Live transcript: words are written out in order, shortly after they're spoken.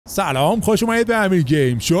سلام، خوش اومدید به امیر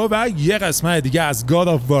گیم شو و یه قسمت دیگه از گاد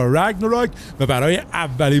آف وار راگناروک و برای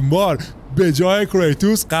اولین بار به جای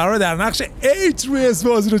کریتوس قراره در نقش ایتریس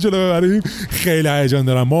بازی رو جلو ببریم. خیلی هیجان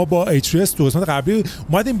دارم. ما با ایتریس تو قسمت قبلی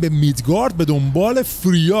اومدیم به میدگارد به دنبال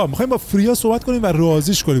فریا، میخوایم با فریا صحبت کنیم و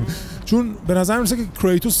راضیش کنیم، چون به نظر میرسه که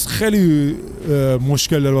کریتوس خیلی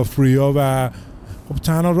مشکل داره با فریا و خب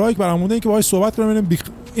تنها راهی که برام مونده اینه که باهاش صحبت کنیم،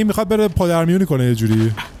 این میخواد بره پادرمیونی کنه یه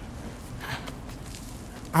جوری.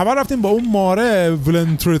 اول رفتیم با اون ماره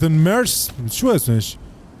ولنتریتن مرس، چی بود اسمش؟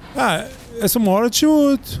 اسم ماره چی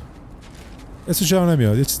بود؟ اسمش هم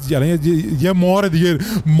نمیاد. یه چیز یه مار دیگه،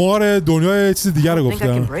 مار دنیای یه چیز دیگه رو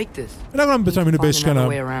گفتم. نمی‌دونم بتونم اینو بشکنم.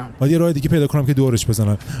 باید یه راه دیگه پیدا کنم که دورش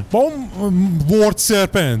بزنم. با اون وورد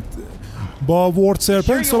سرپنت، با وورد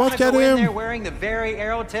سرپنت صحبت کردیم.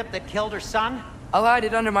 I'll hide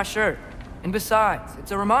it under my shirt. And besides,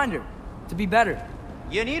 it's a reminder to be better.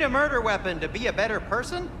 You need a murder weapon to be a better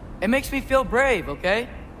person? It makes me feel brave, okay?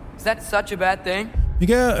 Is that such a bad thing?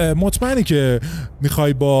 میگه مطمئنی که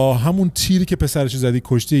میخوای با همون تیری که پسرش زدی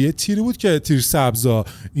کشتی، یه تیری بود که تیر سبزا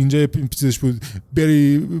اینجا چیزش بود،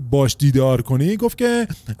 بری باش دیدار کنی. گفت که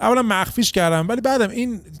اولا مخفیش کردم ولی بعدم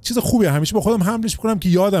این چیز خوبیه، همیشه با خودم حملش میکنم که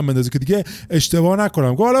یادم بندازه که دیگه اشتباه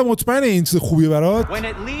نکنم. گفت حالا مطمئنی این چیز خوبیه برات؟ When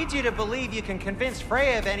it leads you to believe you can convince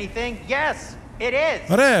Freya of anything, yes, it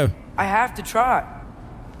is. آره. I have to try.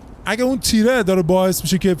 اگه اون تیره داره باعث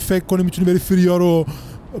میشه که فکر کنی میتونی بری فریا رو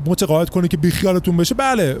متقاعد کنی که بیخیالتون بشه،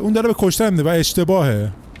 بله اون داره به کشتن میده و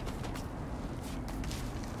اشتباهه.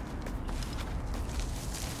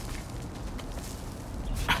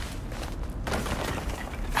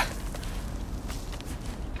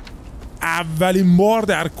 اولین بار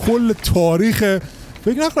در کل تاریخ،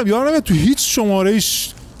 فکر نکنم یادم تو هیچ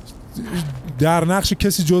شماره‌ایش در نقش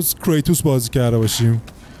کسی جز کریتوس بازی کرده باشیم.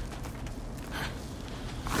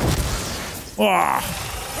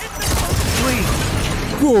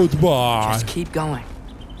 Goodbye. Just keep going.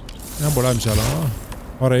 این بلند میشه الان.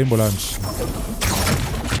 آره این بلند میشه.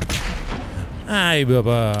 ای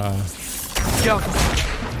بابا.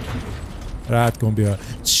 رد کن بیا.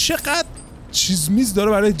 چقدر چیز میز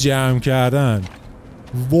داره برای جمع کردن.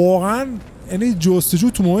 واقعا یعنی جستجو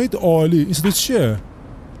تو محیط عالی. این صدا چیه؟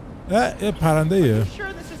 یه پرنده ایه.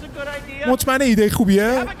 مطمئن ایده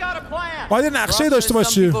خوبیه؟ باید نقشه داشته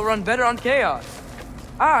باشی.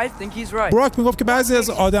 براک میگفت که بعضی از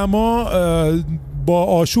آدما با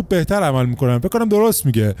آشوب بهتر عمل میکنن. فکر کنم درست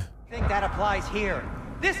میگه.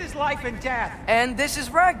 And this is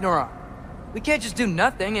Ragnarok. We can't just do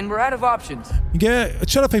nothing and we're out of options. میگه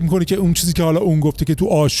چرا فکر میکنی که اون چیزی که حالا اون گفته که تو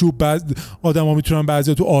آشوب بعضی آدما میتونن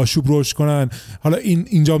بعضیا تو آشوب رشد کنن، حالا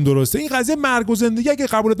اینجام درسته؟ این قضیه مرگ و زندگی اگه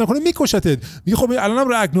قبولت نکنی میکشتت. میگه خب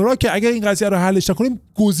الانم رگناروک که اگه این قضیه رو حلش نکنیم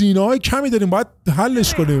گزینه‌های کمی داریم، باید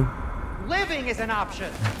حلش کنیم.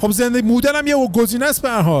 خب زندگی موندن هم یه گزینه است به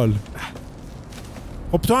هر حال.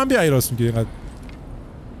 خب تو هم بیای راست میگی اینقدر.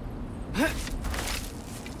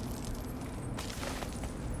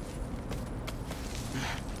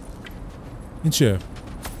 این چیه؟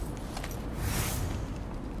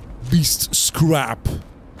 بیست سکرپ.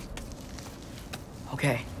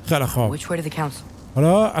 خیلی خوب.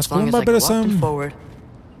 حالا از کدوم باید برسم؟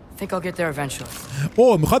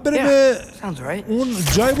 اوه میخواد بره به اون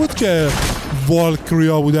جایی بود که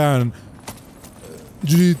والکریا بودن،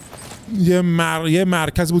 جوری یه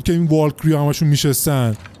مرکز بود که این والکریا همشون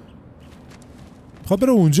میشستن. میخواد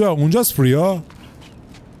بره اونجاست فریا؟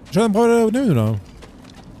 شاید میخواد بره، نمیدونم.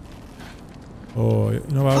 اوه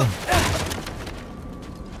اینا برای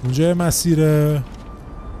اونجا مسیره.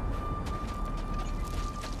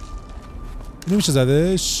 نمیشه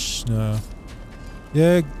زدش؟ نه.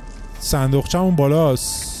 یه صندوقچه اون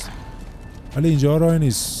بالاست ولی اینجا راه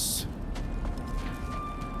نیست.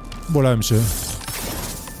 بلند میشه.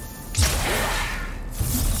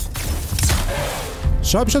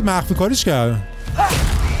 شاید میشد مخفی کاریش کرد.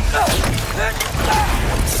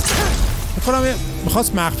 بکنم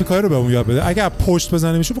میخواست مخفی کاری رو به اون یاد بده. اگه پشت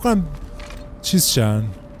بزنه میشه بکنم چیز شن.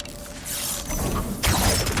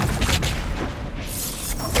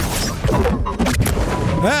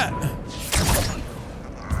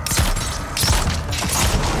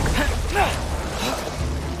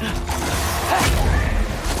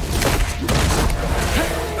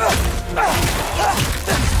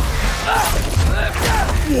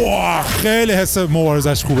 واه خیلی حس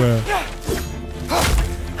مبارزش خوبه.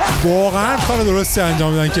 واقعا کار درستی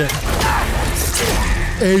انجام میدن که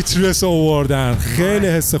ایتریس آوردن. خیلی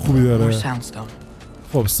حس خوبی داره.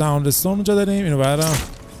 خب ساوند استون اونجا داریم. اینو بردم.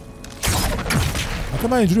 حتی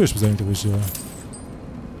من اینجوری بهش بزنیم که بشه.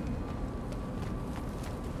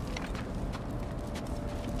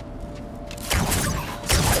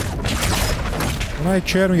 من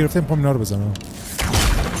کر میگرفته میخوام اینا رو بزنم.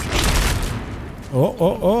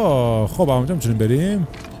 اوه خب اونجا میتونیم بریم.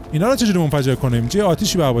 اینا رو چجوری منفجر کنیم؟ چه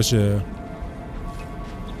آتیشی بر باشه؟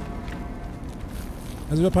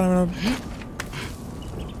 از اینجا پنم.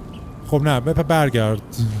 خب نه برگرد.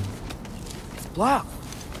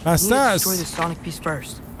 بسته است.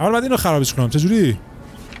 اول باید اینو خرابش کنم. چجوری؟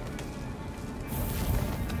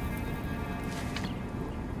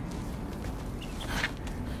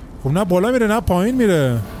 خب نه بالا میره نه پایین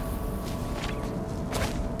میره.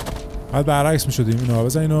 باید برعکس میشدیم. اینو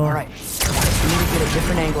بزن اینو.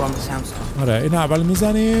 آره اینو اول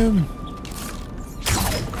میزنیم.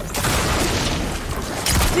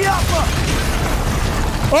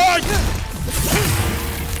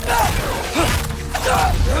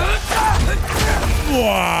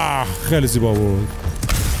 خیلی زیبا بود.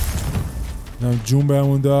 جون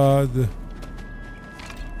بهمون داد.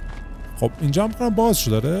 خب اینجا هم کنم باز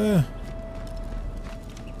شده داره.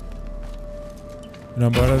 اینم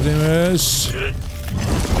باردیمش.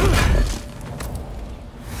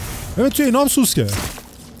 ببین توی اینا هم سوس کرد.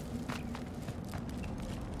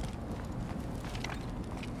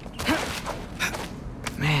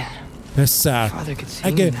 پسر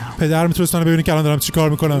اگه پدر میتونست منو ببینی که الان دارم چی کار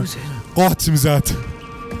میکنم قاط میزد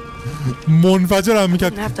منفجرم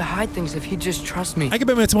میکرد. اگه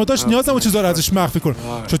به اعتماد داشت نیازم و چیزا رو ازش مخفی کنم.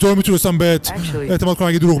 چطور میتونستم بهت اعتماد کنم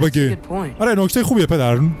اگه دروغ بگی؟ آره نکته خوبیه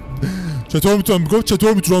پدر. چطور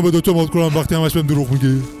میتونم به اعتماد کنم وقتی همش بهم دروغ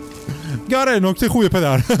میگی؟ آره نکته خوبیه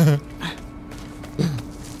پدر.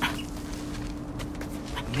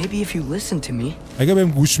 اگه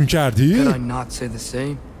بهم گوش میکردی؟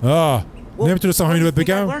 نمیتونستم همین رو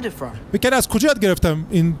بگم. بگم از کجا یاد گرفتم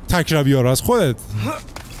این تکروی ها رو؟ از خودت.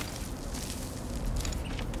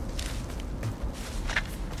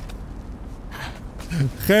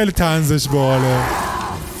 خیلی طنزش باحاله.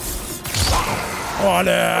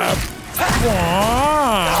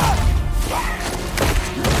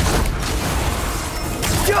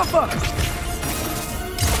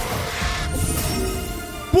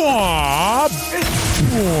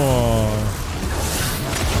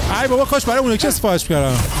 ای بابا کاش برای اون یکی استفادهش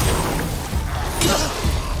کردم.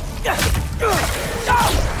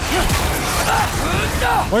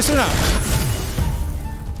 وایسا نه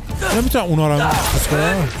نمیتونم اونا رو بس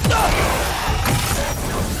کنم.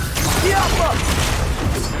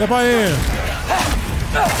 به پایین.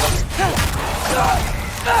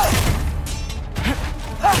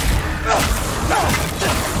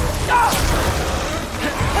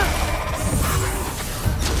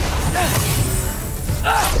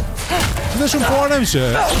 چیزشون پر نمیشه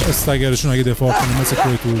استگرشون اگه دفاع کنیم مثل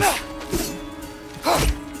کریتوس.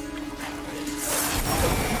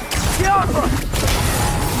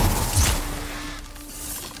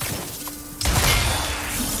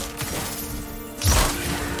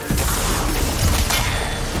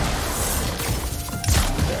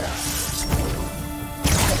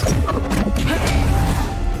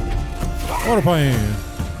 برو پایین.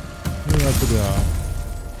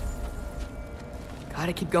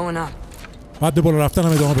 باید به بالا رفتن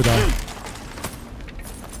هم ادامه بدم.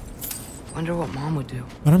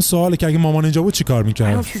 منم سواله که اگه مامان اینجا بود چی کار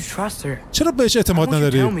میکرد؟ چرا بهش اعتماد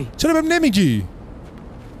نداری؟ چرا بهم نمیگی؟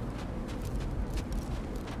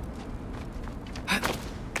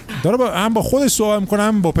 داره هم با خودش صحبت میکنه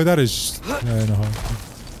هم با پدرش.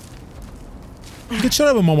 میگه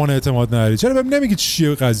چرا به مامان اعتماد نداری؟ چرا بهم نمیگی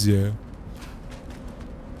چیه قضیه؟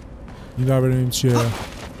 این بر بریم چیه؟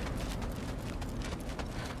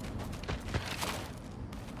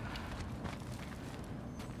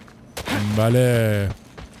 بله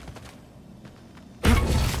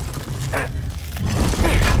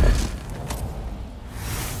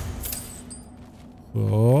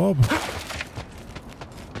خب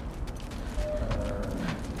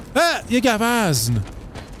یه گوزن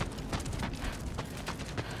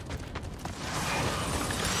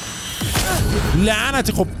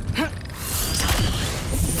لعنتی. خب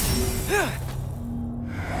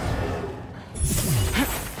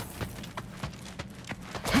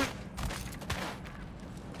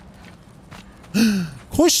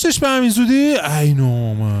کشتش به همین زودی؟ ای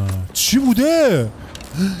نامرد چی بوده؟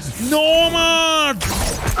 نامرد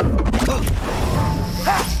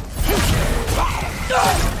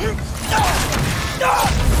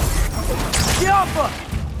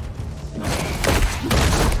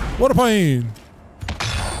برو پایین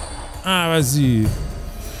عوضی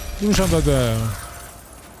دونشم داده.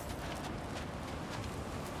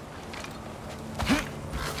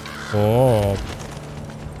 خب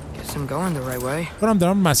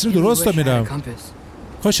دارم مسیر درست رو میرم.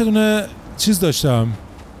 کاش یه دونه چیز داشتم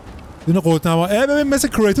اینو قطنما ببین مثل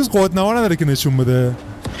کریتوس قطنما نداره که نشون بده.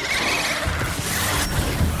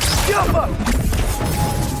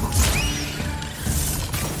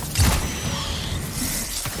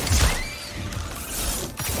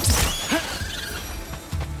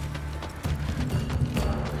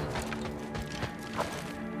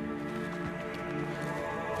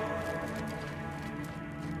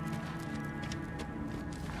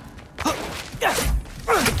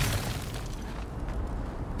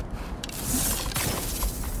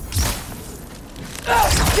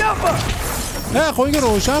 نه خب این که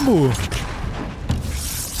روشن بود.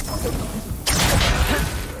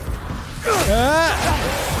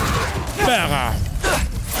 بقى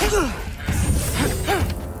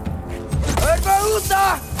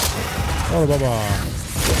برو بابا.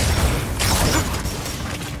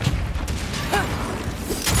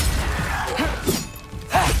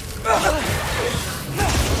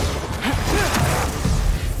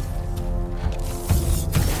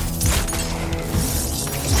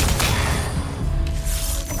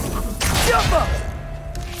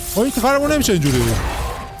 خب این که کارمون نمیشه اینجوری.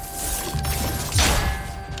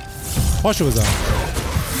 پاشو بزن.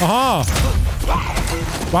 آها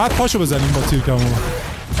باید پاشو بزنیم با تیرکمون.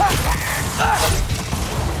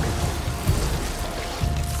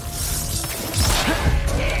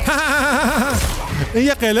 این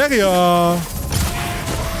یه قلقی ها.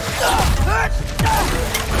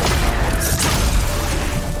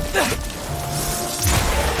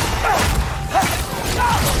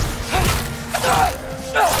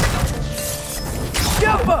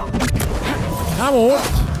 نمورد.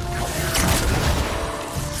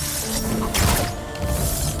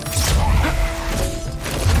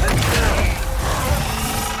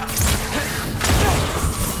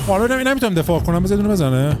 حالا نمیتونم دفاع کنم. بذار دونه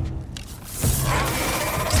بزنه.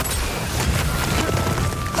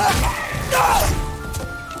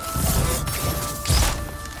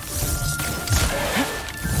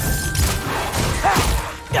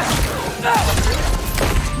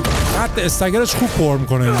 حتی استگرش خوب پر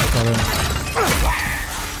میکنه این کاره.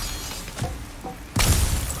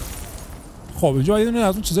 خب اینجا یه دونه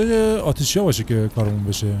از اون چیزای آتیشی ها باشه که کارمون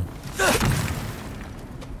بشه.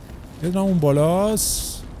 یه دونه اون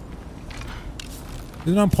بالاست، یه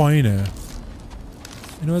دونه هم پایینه.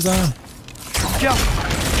 اینو بزن.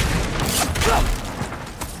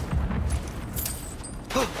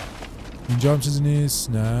 اینجا هم چیزی نیست.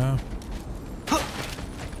 نه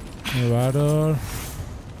اینو بردار.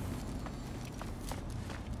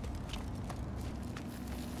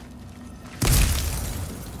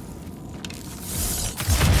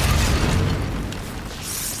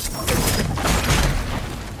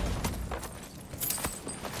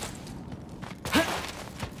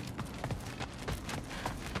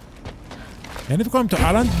 یعنی فکر کنم تا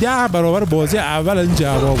الان 10 برابر بازی اول این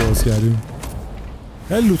جعبه باز کردیم.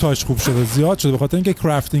 خیلی لوتاش خوب شده، زیاد شده به خاطر اینکه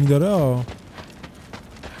کرافتینگ داره.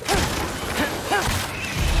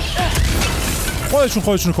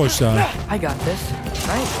 خودشون کشتن.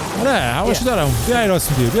 نه هواشو دارم. بیا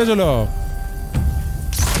راست میگی. بیا جلو.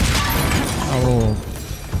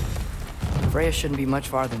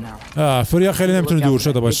 فریا خیلی نمیتونه دور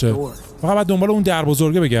شده باشه. فقط باید دنبال اون در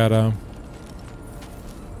بزرگه بگردم.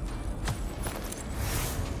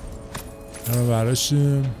 رو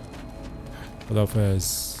براشیم.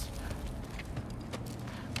 خداحافظ.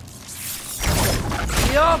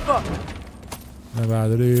 نه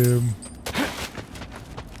برداریم.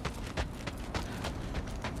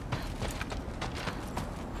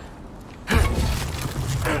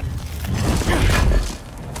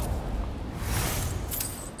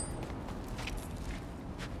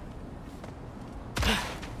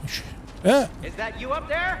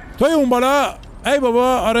 توی اون بالا. ای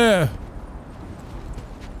بابا آره.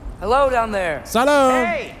 Hello down there. سلام.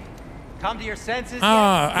 Come to your senses.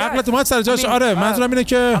 عقلت اومد سر جاش. آره منظورم اینه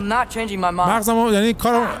که I'm not changing my mind. مغزمو یعنی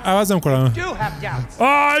کارو عوض نمی‌کنم.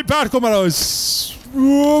 آی پرت کن براش.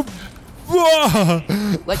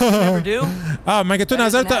 Like you never do. مگه تو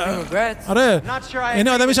نظر آره یعنی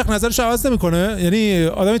آدم هیچ وقت نظرش عوض نمی‌کنه. یعنی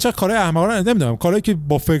آدم هیچ وقت کارهای احمقانه نمیدونم کارهایی که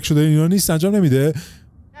با فکر شده اینا نیست انجام نمیده.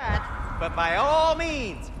 But by all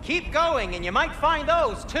means keep going and you might find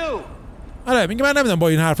those too. آره میگه من نمیدونم با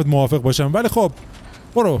این حرفت موافق باشم ولی خب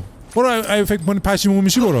برو اگه فکر کنی پشیمون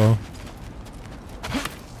میشی برو.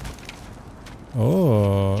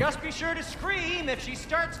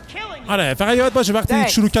 آره فقط یاد باشه وقتی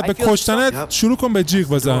شروع کرد به کشتنت شروع کن به جیغ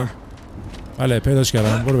بزن. بله پیداش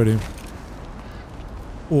کردم. برو بریم.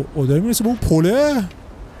 او داری میرسه به اون پله.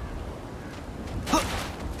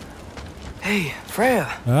 Hey, Freya.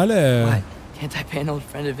 بله. Can't I pay an old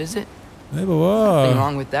friend a visit? ای بابا. Nothing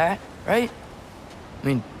wrong with that, right? I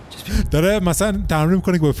mean, داره مثلا تمرین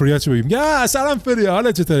میکنه که با فریا چی بگیم. یا سلام فریا،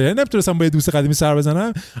 حالت چطوره؟ نمیتونستم با یه دوست قدیمی سر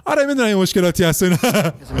بزنم. آره میدونم این مشکلاتی هست اینا.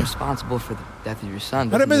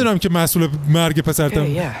 آره میدونم که مسئول مرگ پسرتم.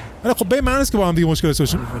 آره خب به معنی است که با هم دیگه مشکل داشته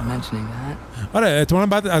باشیم. آره احتمالاً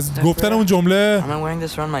بعد از گفتن اون جمله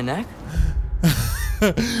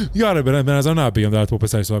یاره به نظر نه بگم در تو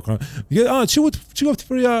پسر سوال کنم. میگه چی بود؟ چی گفتی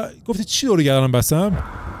فریا؟ گفتی چی دور گردنم بستم؟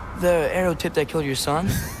 The arrow tip that killed your son?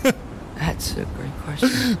 That's a great question.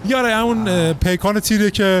 یاره همون پیکان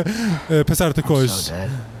تیریه که پسرت کشت.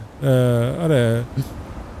 آره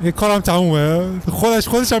یه کارم تمومه.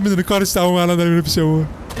 خودش هم میدونه کارش تمومه. الان داره میره پیشمون.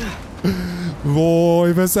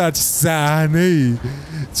 وای پسر چه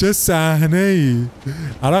صحنه ای.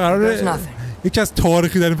 الان قراره یکی از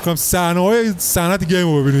تاریخی داریم میکنم صحنه‌های صنعت گیم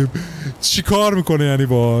رو ببینیم چی کار میکنه. یعنی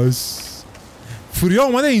باش فریا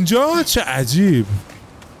اومده اینجا، چه عجیب.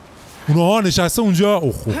 اونها نشسته اونجا.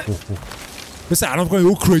 اوه مثل الان میکنه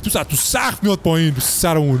او کریتوس از تو سقف میاد پایین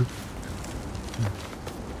سرمون.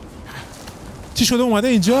 چی شده اومده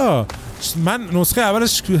اینجا؟ من نسخه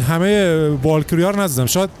اولش همه والکریا رو نزدم،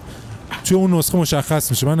 شاید توی اون نسخه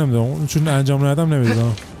مشخص میشه، من نمیدونم چون انجام ندادم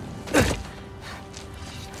نمیدونم.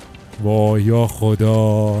 وای یا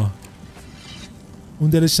خدا اون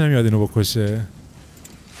دلش نمیاد اینو بکشه.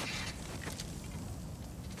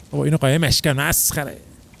 بابا اینو قایم مشکن مسخره.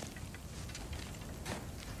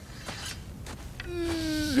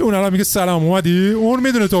 اون الان میگه سلام اومدی؟ اون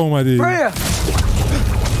میدونه تو اومدی.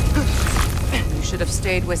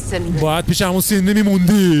 باید پیش همون سیندی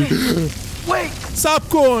میموندی. سب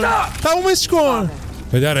کن تمومش کن.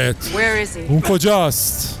 پدرت اون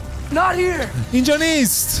کجاست؟ اینجا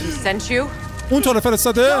نیست. اون تو رو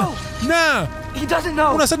فرستاده؟ نه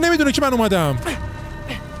اون اصلا نمیدونه که من اومدم.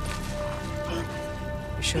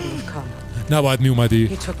 نباید می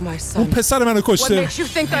اومدی. اون پسر منو کشته.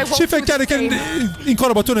 چی فکر کردی که این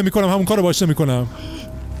کارو با تو نمی کنم همون کارو باش نمی کنم؟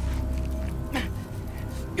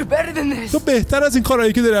 تو بهتر از این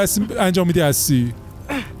کارهایی که داری انجام میدی هستی.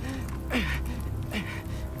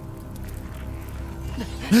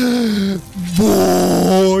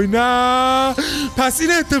 وای نه پس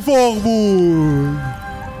این اتفاق بود.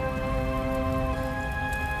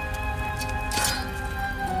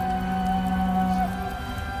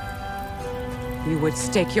 You would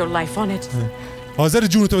stake your life on it. حاضر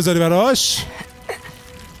جونتو بذاری براش؟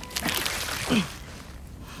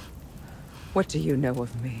 What do you know of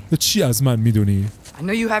me? تو چی از من میدونی؟ I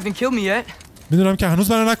know you haven't killed me yet. میدونم که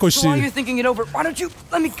هنوز منو نکشتی. So while you're thinking it over, why don't you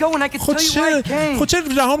let me go and I can tell you why I came? خود چرا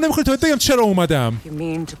رهام نمی‌کنی تا بگم چرا اومدم؟ You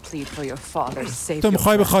mean to plead for your father's sake? تو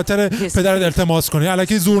می‌خوای به خاطر پدرت التماس کنی.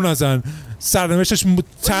 الکی زور نزن. سرنوشتش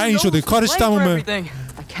تعیین شده. کارش تمومه.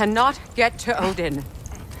 I cannot get to Odin.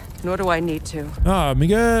 Nor do I need to.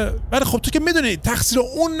 میگه ولی خب تو که میدونی تقصیر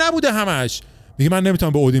اون نبوده همش. میگه من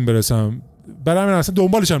نمیتونم به اودین برسم. برای من اصلا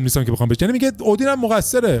دنبالش هم نیستم که بخوام بشه. یعنی میگه اودین هم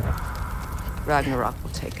مقصره. Ragnarok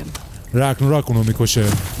will take him. رگناروک اونو میکشه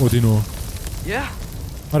اودینو. Yeah.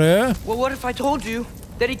 آره؟ Well, what if I told you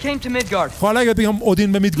that he came to Midgard? حالا اگه بگم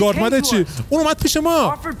اودین به میدگارد اومده چی؟ اون اومد پیش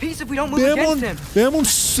ما. Offered peace if we don't move against him. بهمون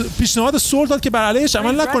پیشنهاد صلح داد که بر علیهش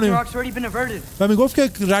عمل نکنیم. و میگفت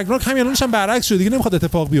که رگناروک همین الانش هم برعکس شده دیگه نمیخواد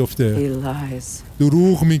اتفاق بیفته. He lies.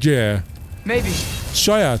 دروغ میگه. Maybe.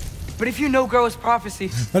 شاید. But if you know Gro's prophecy.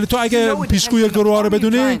 ولی تو اگه پیشگویی گروها رو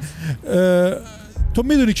بدونی تو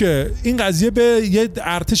میدونی که این قضیه به یه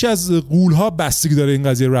ارتشی از غول‌ها بستگی داره. این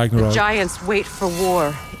قضیه رگناروک.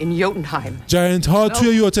 جاینت ها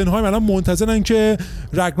توی یوتنهایم الان منتظرن که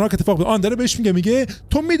رگناروک اتفاق بیفته. داره بهش میگه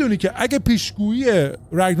تو میدونی که اگه پیشگویی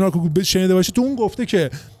رگناروک رو شنیده باشی تو اون گفته که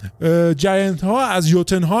جاینت ها از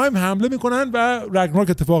یوتنهایم حمله میکنن و رگناروک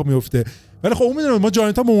اتفاق میفته. ولی خب اون میدونه ما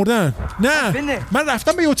جاینت ها مردن. نه من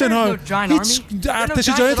رفتم به یوتنهایم. هیچ ارتش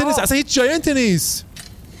جاینت نیست. اصلا هیچ جاینت نیست.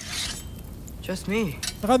 Just me.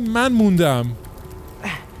 فقط من موندم.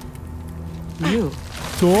 You.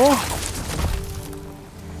 تو؟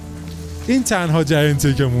 این تنها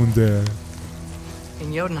جاینتی که مونده. In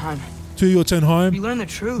Jotunheim. توی یوتنهایم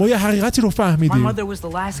ما یه حقیقتی رو فهمیدیم.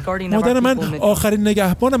 مادر من آخرین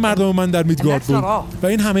نگهبان مردم من در میدگارد بود و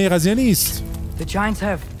این همه قضیه نیست. جاینت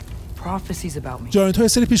ها یه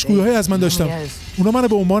سری پیشگویی‌های از من داشتم. اونا منو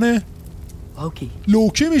به عنوان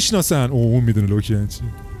لوکی میشناسن. اون میدونه لوکی یعنی چی.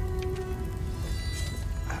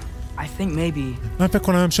 من فکر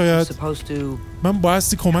کنم شاید من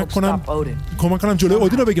بایستی کمک کنم جلوی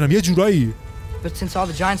اودین رو بگیرم یه جورایی.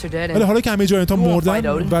 ولی حالا که همه جاینت ها مردن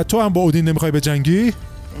و تو هم با اودین نمیخوای به جنگی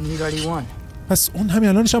پس اون همین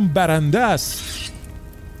الانش هم برنده است.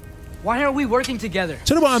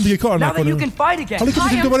 چرا با هم دیگه کار نکنیم حالا که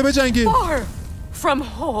میتونیم دوباره به جنگی؟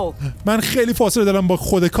 من خیلی فاصله دارم با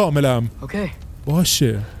خود کاملم.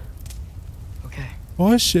 باشه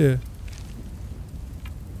باشه.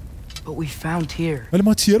 But we found Tyr. ولی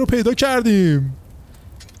ما تیر رو پیدا کردیم.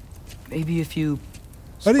 Maybe if you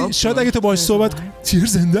ولی شاید اگه تو باهاش صحبت تیر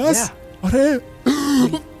زنده است؟ آره.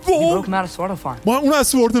 ما اون از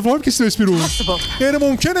سورد فارم کشیدش بیرون. غیر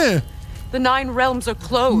ممکنه. The 9 realms are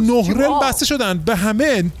closed. 9 رلم بسته شدن به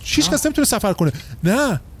همه. هیچ کس نمیتونه سفر کنه.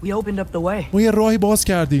 نه. ما یه راهی باز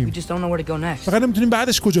کردیم. فقط نمیتونیم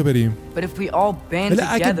بعدش کجا بریم. ولی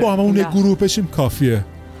اگه با همون یه گروه بشیم کافیه.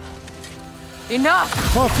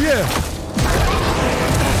 کافیه.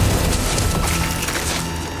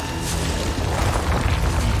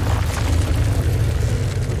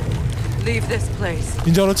 Leave this place.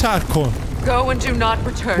 اینجا رو ترک کن. Go and do not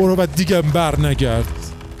return. برو و دیگه بر نگرد.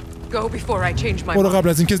 Go before I change my برو قبل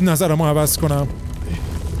از اینکه نظرمو عوض کنم.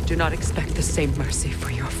 Do not expect the same mercy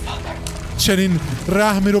for your father. چنین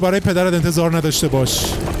رحمی رو برای پدرت انتظار نداشته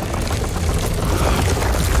باش.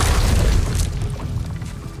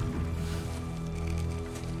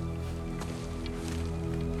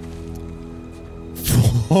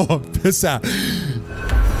 پسر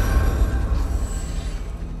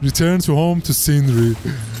Return to home to scenery.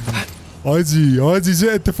 آجی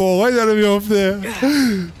چه اتفاقایی داره میفته.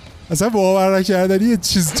 اصلا باور نکردنی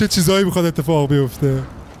چه چیزایی میخواد اتفاق بیفته.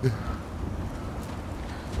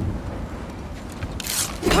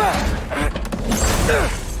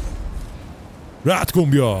 رد کن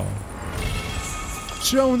بیا.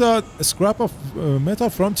 چی اون داد؟ Scrap of metal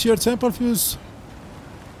from Tyr temple fuse.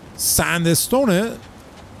 سندستونه؟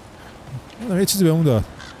 یه چیزی به اون داد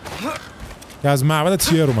که از معبد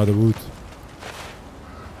تیر اومده بود.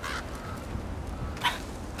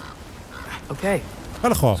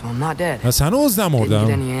 خیلی خوب. پس هنوز نمردم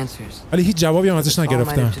ولی هیچ جوابی هم ازش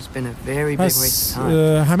نگرفتم. پس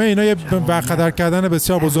همه اینا یه وقت هدر کردن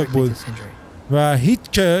بسیار بزرگ بود و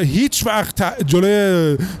هیچ وقت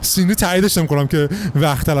جلوی سینی تاییدش نمی‌کنم که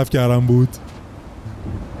وقت تلف کردم بود.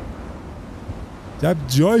 جب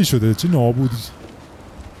جایی شده چه نابودی.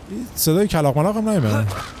 صدای کلاق ملاق هم نمیاد.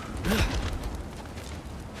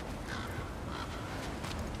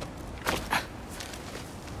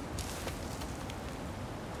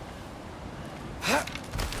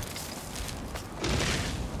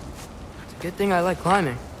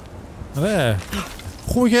 آره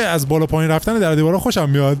خوبه که از بالا پایین رفتن در دیوارا خوشم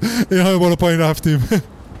میاد. این همه بالا پایین رفتیم.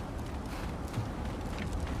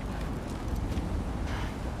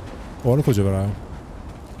 بالا کجا برم؟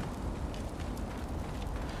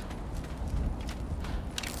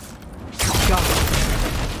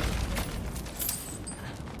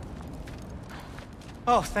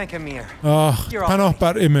 پناه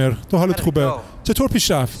بر امیر. تو حالت خوبه؟ چطور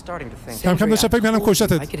پیش رفت؟ کم کم داشتم فکر می‌کردم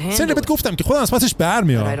کشتت. سن بهت گفتم که خودم از پسش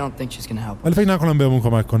برمیام. ولی فکر نکنم بهمون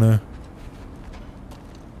کمک کنه.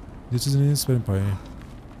 یه چیزی نیست بریم پایین.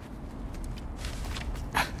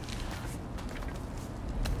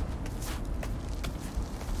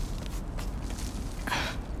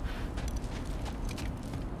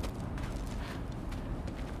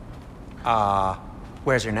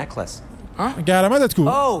 Where's your necklace? گرمتت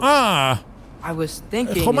کو؟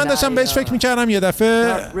 خب من داشتم بهش فکر میکردم یه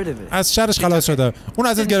دفعه از شرش خلاص شده. اون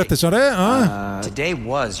ازت گرفتش آره؟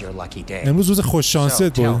 امروز روز خوش شانست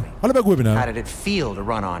بود. حالا بگو ببینم.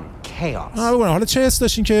 بگو حالا چه حس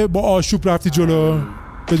داشتین که با آشوب رفتی جلو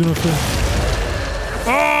بدون فکر؟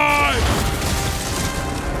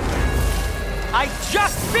 I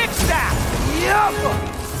just fixed that.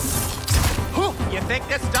 You think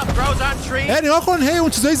this stuff grows on trees? نگاه کن هی اون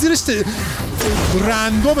چیزای زیرش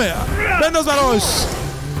رندومه. بنداز براش.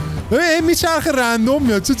 ببین این میچرخ رندوم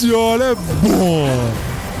میاد چه جالب.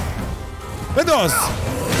 بنداز.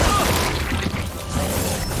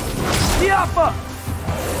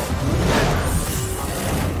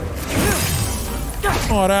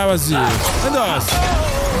 آره عوضی. بنداز.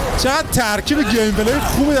 چقدر ترکیب گیم پلی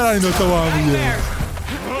خوبی دارن این دوتا با هم دیگه.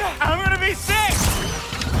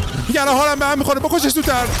 دیگه الان حالم به هم میخوره بکشش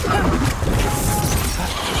زودتر.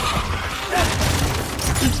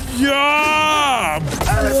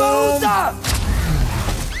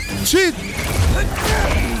 چی؟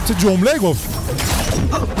 چه جمله گفت؟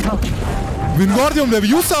 وینگاردیوم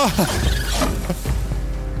لویوسا.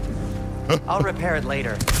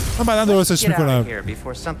 من بعدا درستش میکنم.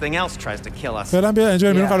 فعلا بیا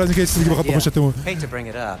اینجا میرون قبل از اینکه چیزی دیگه بخواد بکشتمون.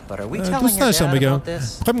 دوست نداشتم بگم.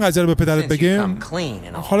 میخوایم این قضیه رو به پدرت بگیم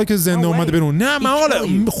حالا که زنده اومده بیرون. نه من حالا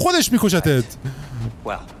خودش میکشتت.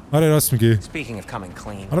 آره راست میگی.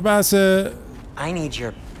 حالا بحث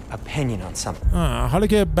حالا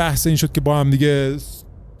که بحث این شد که با هم دیگه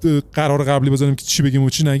قرار قبلی بذاریم که چی بگیم و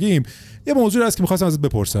چی نگیم، یه موضوعی هست که میخواستم ازت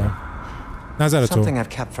بپرسم. نظر تو؟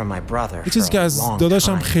 یه چیزی که از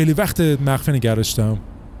داداشم خیلی وقت مخفی نگه داشتم.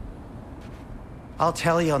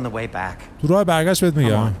 تو راه برگشت بهت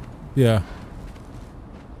میگم. بیا.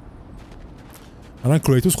 الان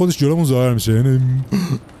کریتوس خودش جلومون ظاهر میشه. یعنی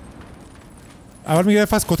اول میگه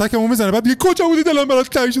فاس کتکمو میزنه، بعد میگه کجا بودی دلم برات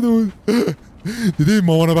تنگ شده بود. دیدی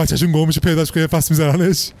مامان و بچه‌شون گم میشه پیداش کنه فاس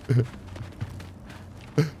میزننش.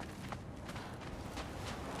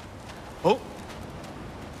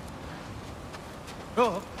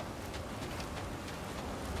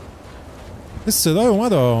 صدای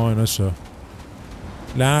اومد ایناشا.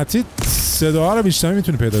 لعنتی صدا رو بیشتر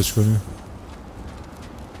میتونی پیداش کنی.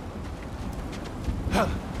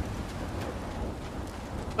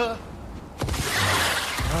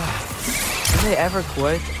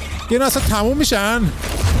 اینا اصلا تموم میشن.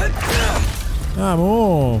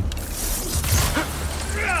 تموم.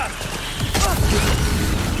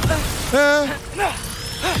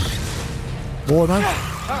 من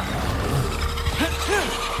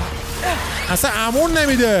اصلا امون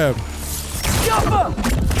نمیده.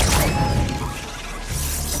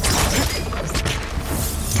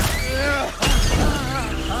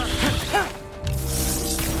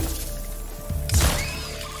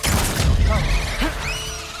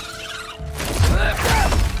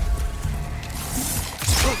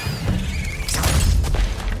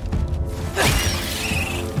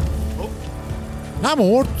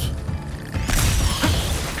 نمورد.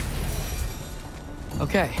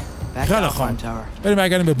 خیلی خوب. بریم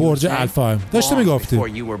برگردیم به برج الفا. داشته میگفتی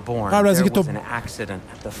قبل از اینکه تو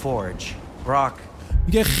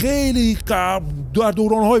میگه خیلی در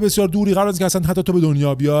دوران‌های بسیار دوری قبل از اینکه اصلا حتی تو به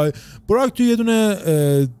دنیا بیای، براک تو یه دونه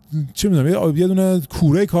چه می‌دونم یه دونه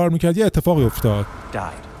کوره کار می‌کرد، یه اتفاقی افتاد.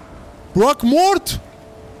 براک مرد.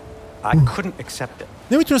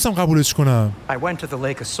 نمیتونستم قبولش کنم.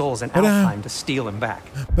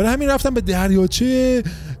 برای همین رفتم به دریاچه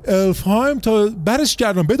الفهایم تا برش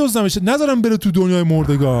کردم بدزدمش، نذارم بره تو دنیای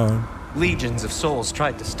مردگان.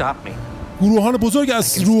 گروهان بزرگ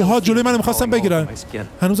از روح‌ها جلوی من می‌خواستن بگیرن.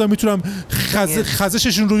 هنوزم میتونم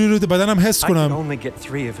خزششون رو بدنم حس کنم.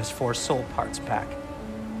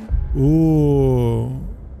 اوه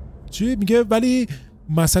چی میگه؟ ولی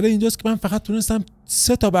مسئله اینجاست که من فقط تونستم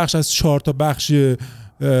 3 تا بخش از 4 تا بخش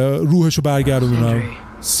روحشو برگردونم.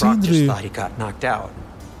 سیندری.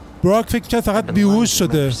 براک فکر کرد فقط بیهوش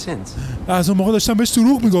شده. از اون موقع داشتم بهش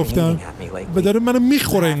دروغ میگفتم و داره منو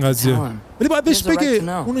میخوره این قضیه. ولی باید بهش بگه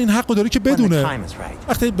اون این حقو داره که بدونه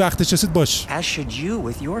وقتی وقتش رسید باش.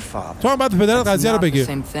 تو هم باید به پدرت قضیه رو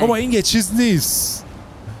بگه. بابا این یه چیز نیست.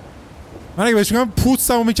 من اگه بهش میگم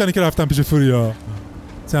پوستمو میکنه که رفتم پیش فریا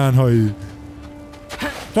تنهایی.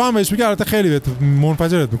 تو هم بهش میگه البته خیلی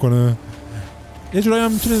منفجرت میکنه. یه جورایی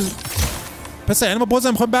هم میتونه پس یعنی ما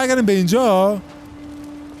بازم میخوایم برگردیم به اینجا.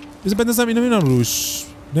 بزن بندازم اینو روش.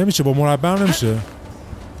 نمیشه با مربع هم نمیشه.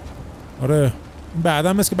 آره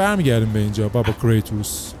بعدم مثل که برمیگردیم به اینجا بابا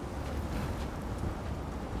کریتوس.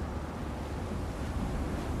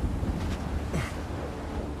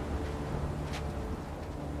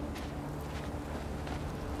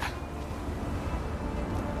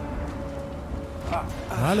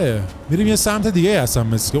 بله میریم یه سمت دیگه هستم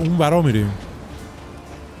مثل که اون ورا میریم.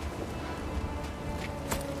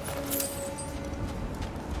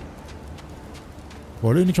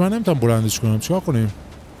 بالا اینی که من نمیتونم بلندش کنم چیکار کنیم؟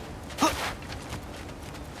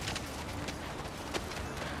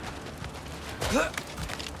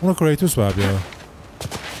 اونو کریتوس باید بیاد.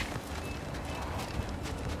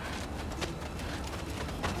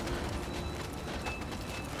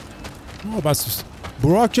 بس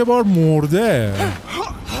براک یه بار مرده.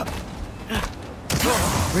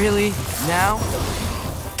 Really? Now?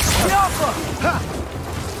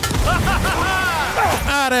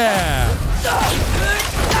 آره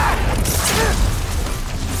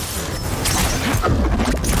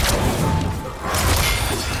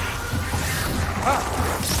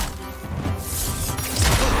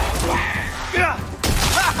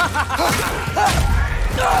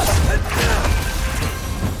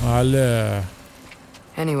آله.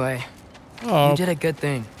 Anyway, you did a good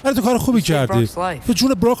thing. تو کار خوبی کردی. تو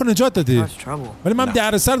جون براک رو نجات دادی. ولی من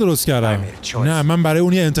دردسر درست کردم. نه من برای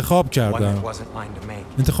اون یه انتخاب کردم.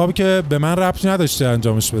 انتخابی که به من ربطی نداشته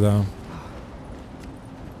انجامش بدم.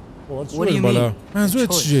 بالا. منظورت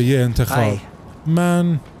چیه یه انتخاب؟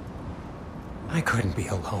 من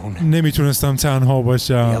نمیتونستم تنها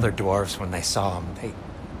باشم.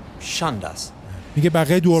 میگه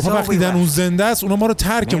بقیه دورها وقتی دیدن اون زنده است اونا ما رو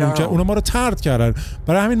ترکمون کردن، اونا ما رو طرد کردن.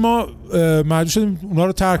 برای همین ما مجبور شدیم اونا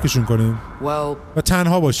رو ترکشون کنیم و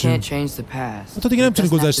تنها باشیم. تو دیگه نمیتونی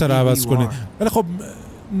گذشته رو عوض کنی. ولی خب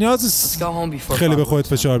نیاز خیلی به خودت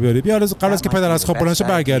فشار بیاری. بیا قبل از که پدر از خواب بلند شه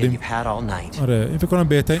برگردیم. آره این فکر کنم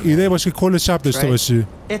بهترین ایده باشه که کل شب داشته باشی.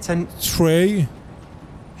 تری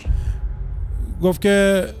گفت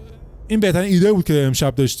که این بهترین ایده بود که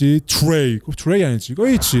امشب داشتی. تری گفت تری یعنی چی؟ گفت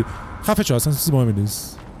هیچی. خفه شو اصلا چیزی مهمی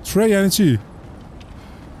نیست. تری یعنی چی؟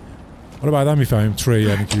 حالا بعدا میفهمیم تری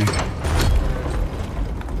یعنی چی.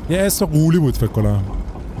 یه اسم قولی بود فکر کنم.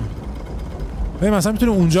 ببین مثلا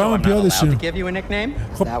میتونیم اونجا هم پیاده شیم.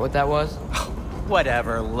 خب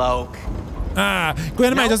گویا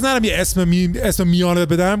من اجازه ندارم یه اسم میانه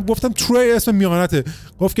بدم. گفتم تری اسم میانته.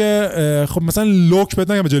 گفت که خب مثلا لوک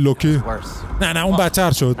بد نگم به جای لوکی. نه اون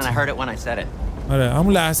بدتر شد. آره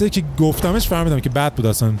همون لحظه که گفتمش فهمیدم که بد بود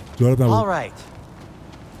اصلا. جالب نبود.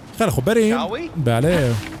 خیلی خب بریم.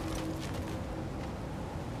 بله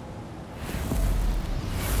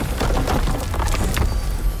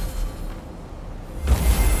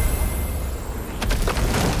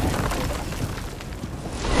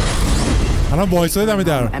الان وایساده دمی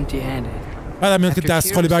در بعد میاد که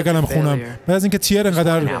دست خالی برگردم خونم. بعد از اینکه تیر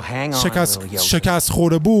انقدر شکست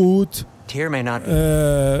خورده بود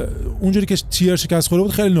اونجوری که تیر شکست خورده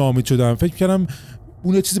بود خیلی ناامید شدم. فکر کردم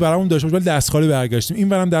اون یه چیزی برامون داشته باشه ولی دست خالی برگشتیم. این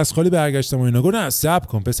برام دست خالی برگشتم و اینا. گفت نه صبر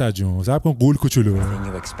کن پسر جون صبر کن قول کوچولو.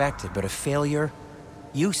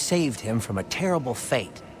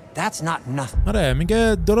 آره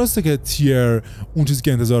میگه درسته که تیر اون چیزی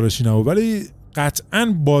که انتظارش نبود ولی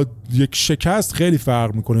قطعاً با یک شکست خیلی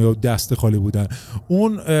فرق میکنه یا دست خالی بودن.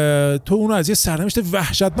 تو اونو از یه سرنوشت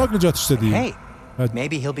وحشتناک نجاتش دادی.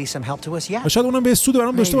 شاید اونم به سود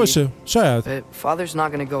برام داشته باشه. شاید.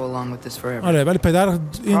 آره ولی پدر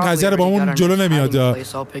این قضیه رو با اون جلو نمیاد.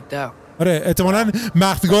 آره احتمالاً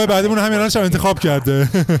مخفیگاه بعدمون همین الانش انتخاب کرده.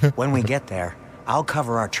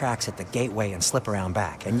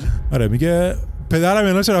 آره میگه پدرم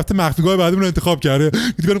الانش رفته مخفیگاه بعدمون انتخاب کرده.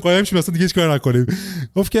 میگه قایم شیم اصلا دیگه هیچ کاری نکنیم.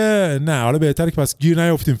 گفت که نه حالا بهتره که پس گیر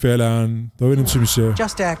نیافتیم فعلا. ببینیم چی میشه.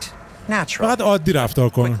 فقط عادی رفتار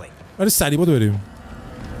کن. ولی سریع بود بریم.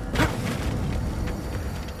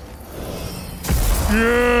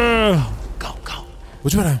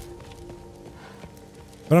 کجا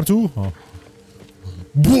برم تو؟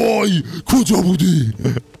 بای کجا بودی؟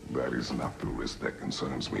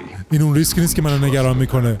 این اون ریسکی نیست که منو نگران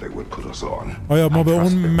میکنه. آیا ما به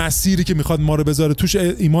اون مسیری که میخواد ما رو بذاره توش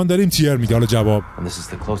ایمان داریم؟ تیر میگه حالا جواب.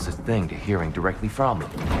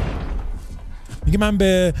 میگه من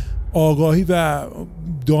به آگاهی و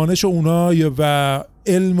دانش اونا و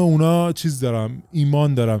علم اونا چیز دارم،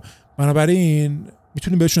 ایمان دارم. بنابراین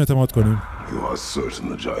میتونیم بهشون اعتماد کنیم.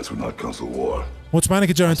 مطمئنه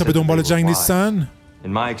که جاینت ها به دنبال جنگ نیستن؟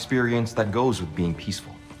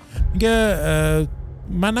 میگه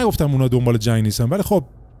من نگفتم اونا دنبال جنگ نیستن ولی خب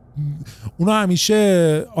اونا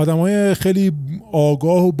همیشه آدمای خیلی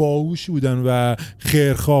آگاه و باهوشی بودن و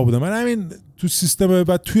خیرخواه بودن. من همین تو سیستم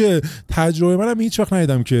و توی تجربه منم هیچ وقت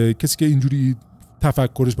ندیدم که کسی که اینجوری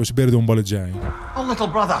تفکرش باشه بره دنبال جنگ.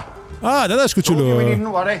 داداش کوچولو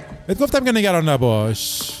بهت گفتم که نگران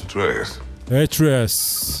نباش.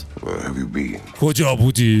 تریس کجا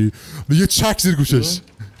بودی؟ یه چک زیر گوشش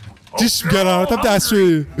جیش میگرم تم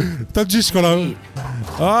دستشوی تم جیش کنم.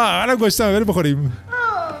 الان گوشتم بریم بخوریم.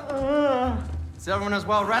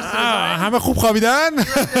 همه خوب خوابیدن؟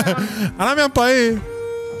 الان میام پایین.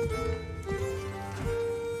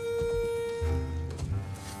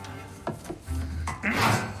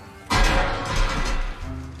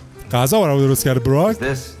 غذا برام درست کرده براک.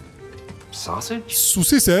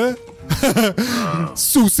 سوسیسه؟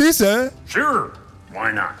 سوسیسه؟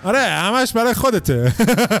 آره همش برای خودته.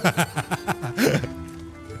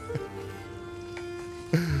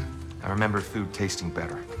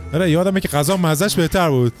 آره یادمه که غذا مزهش بهتر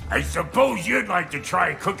بود.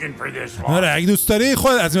 آره اگه دوست داری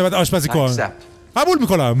خود از این بعد آشپزی کن. قبول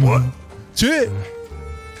میکنم. چی؟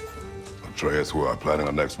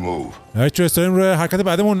 تریس داریم روی حرکت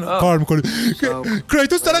بعدمون کار میکنیم.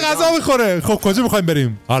 کریتوس داره غذا میخوره. خب کجا میخوایم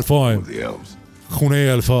بریم؟ الفایم. خونه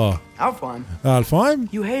الفا. الفایم؟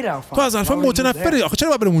 تو از الفایم متنفری. آخه چرا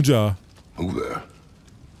باید بریم اونجا؟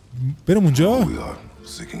 بریم اونجا؟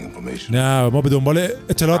 نه ما به دنبال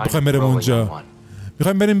اطلاعات میخوایم بریم اونجا.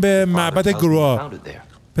 میخوایم بریم به معبد گروا.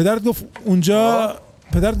 پدرت گفت اونجا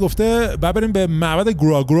پدرت گفته بعد بریم به معبد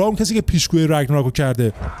گروا. گروا اون کسی که پیشگویی رگناروک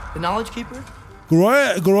کرده.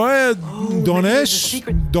 گروا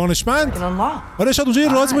دانشمند. آره شاید اونجا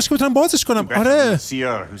یه رازی باشه که بتونم بازش کنم.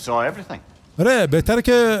 آره بهتره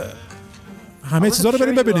که همه چیزا رو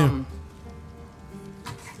بریم ببینیم.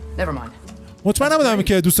 مطمئن نبودم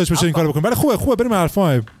که دوست داشت بشه این کارو بکنیم ولی خوبه بریم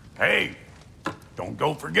الفایم. Don't go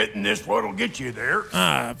forgetting this what'll get you there.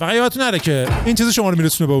 فقط یادتون نره که این چیز شما رو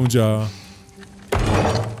میرسونه به اونجا.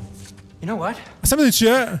 You know what? اصلا میدونی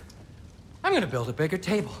چیه؟ I'm gonna build a bigger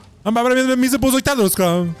table. من برم میز بزرگتر درست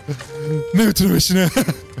کنم. نمیتونه بشینه.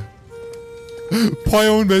 پای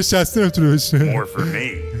اون بهش چسته نمیتونه بشینه. More for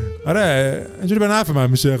me. آره اینجوری به نفع من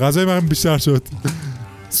میشه. غذای من بیشتر شد.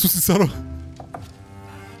 سوسیسا رو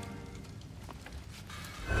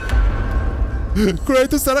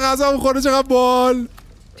کریتوس سر غذا میخوره چقدر بال.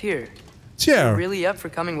 چیه؟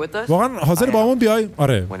 واقعا حاضر با همون بیای؟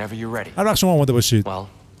 آره هر وقت شما آماده باشید.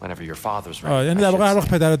 یعنی در واقع هر وقت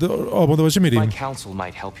پدرت آماده باشه میریم.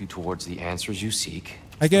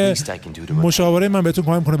 اگه مشاوره من بهتون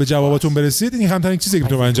کمک کنه به جواباتون برسید این همترین چیزی که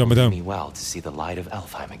میتونم انجام بدم.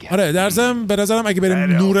 آره در ضمن به نظرم اگه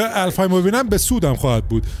بریم نور الفهایم رو ببینم به سودم خواهد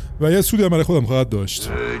بود و یه سودی برای خودم خواهد داشت.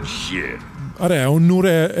 آره اون نور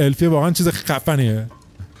الفی واقعا چیز خفنیه.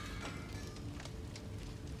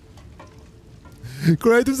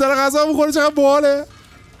 کریتوس سر غذا میخوره چقدر باحاله.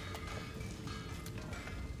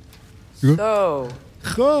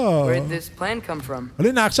 خب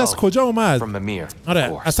ولی نقشه از کجا اومد؟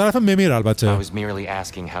 آره از طرف ممیر البته.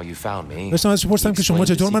 داشتم ازش پرسیدم که شما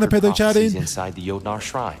چطور منو پیدا کردین؟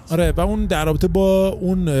 آره و اون در رابطه با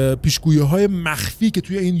اون پیشگویی‌های مخفی که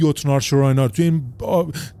توی این یوتنار شراینار توی این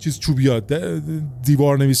چیز چوبیا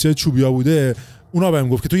دیوار نویسی چوبیا بوده اونا بهم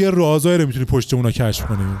گفت که تو یه رازایی رو میتونی پشت اونا کشف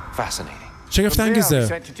کنی. شگفت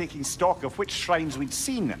انگیزه.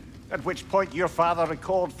 At which point your father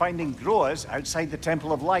recalled finding growers outside the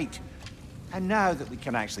Temple of Light. And now that we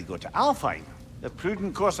can actually go to Alfheim, the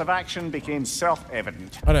prudent course of action became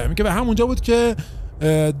self-evident. آره میگه به همونجا بود که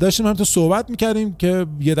داشتیم هم تو صحبت میکردیم که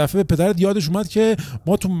یه دفعه به پدرت یادش اومد که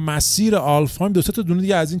ما تو مسیر آلفهایم دو سه تا دونه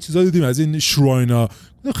دیگه از این چیزا دیدیم از این شراینا.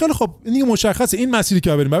 خیلی خب این دیگه مشخصه این مسیری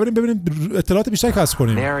که ببینیم اطلاعات بیشتر کسب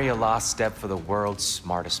کنیم. Nary a lost step for the world's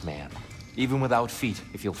smartest man, even without feet,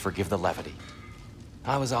 if you'll forgive the levity.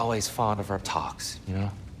 I was always fond of our talks, you know.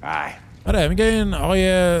 آره میگه این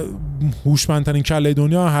آقای هوشمندترین کله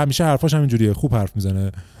دنیا همیشه حرفاش همینجوریه خوب حرف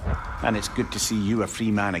میزنه. And it's good to see you a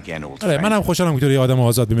free man again, old friend. آره منم خوشحالم که یه آدم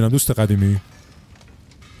آزاد ببینم دوست قدیمی.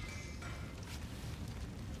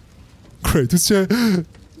 کریتوس چه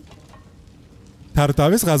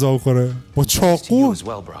ترتمیز غذا بخوره با چاقو.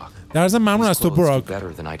 در ضمن ممنون از تو براک.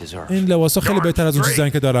 این لباسا خیلی بهتر از اون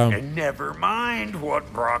چیزایی که دارم.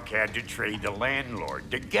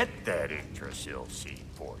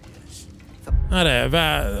 آره و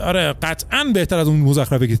آره قطعاً بهتر از اون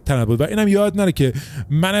مزخرفی که تنت بود و اینم یاد نره که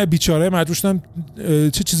من بیچاره مجبور شدم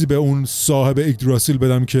چه چیزی به اون صاحب ایگدراسیل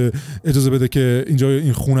بدم که اجازه بده که اینجا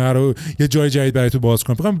این خونه رو یه جای جدید برای تو باز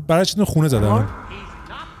کنم. فقط برای چیزی خونه زدم.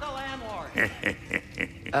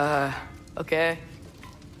 اوکی.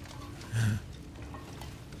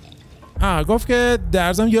 گفت که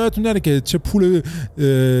در ضمن یادتون نره که چه پول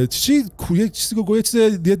چیزی گویا چیز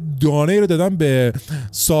یه دانه رو دادم به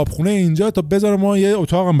صابخونه اینجا تا بذاره ما یه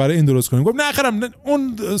اتاقم برای این درست کنیم. گفت نه خرم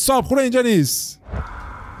اون صابخونه اینجا نیست.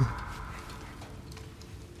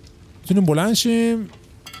 میتونیم بلند شیم.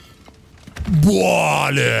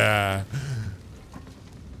 باله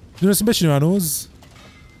میتونستیم بشینیم هنوز.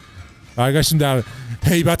 برگشتیم در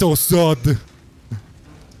هیبت استاد.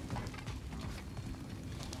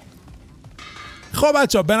 خب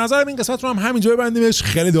بچه‌ها به نظرم این قسمت رو هم همینجا ببندیمش.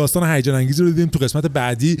 خیلی داستان هیجان انگیزی رو دیدیم. تو قسمت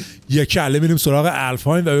بعدی یک کله میریم سراغ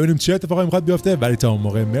الفهایم و ببینیم چه اتفاقی میخواد بیفته. ولی تا اون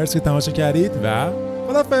موقع مرسی که تماشا کردید و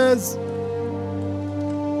خدافظ.